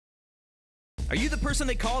Are you the person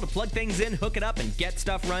they call to plug things in, hook it up, and get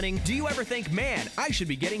stuff running? Do you ever think, man, I should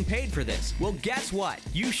be getting paid for this? Well, guess what?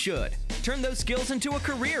 You should. Turn those skills into a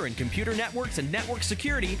career in computer networks and network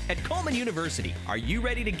security at Coleman University. Are you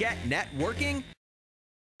ready to get networking?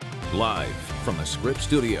 Live from the Scripps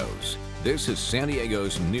Studios, this is San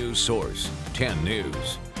Diego's news source, 10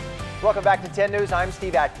 News. Welcome back to 10 News. I'm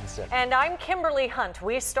Steve Atkinson. And I'm Kimberly Hunt.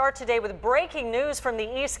 We start today with breaking news from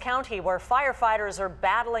the East County, where firefighters are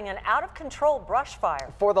battling an out-of-control brush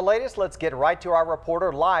fire. For the latest, let's get right to our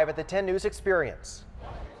reporter live at the 10 News Experience.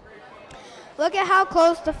 Look at how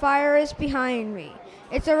close the fire is behind me.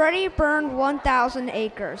 It's already burned 1,000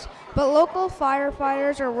 acres, but local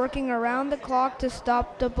firefighters are working around the clock to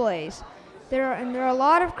stop the blaze. There are a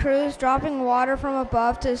lot of crews dropping water from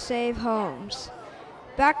above to save homes.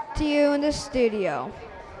 Back to you in the studio.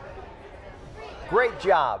 Great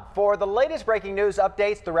job. For the latest breaking news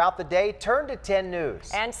updates throughout the day, turn to 10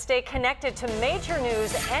 News. And stay connected to major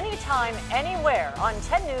news anytime, anywhere on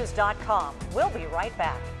 10news.com. We'll be right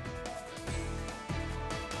back.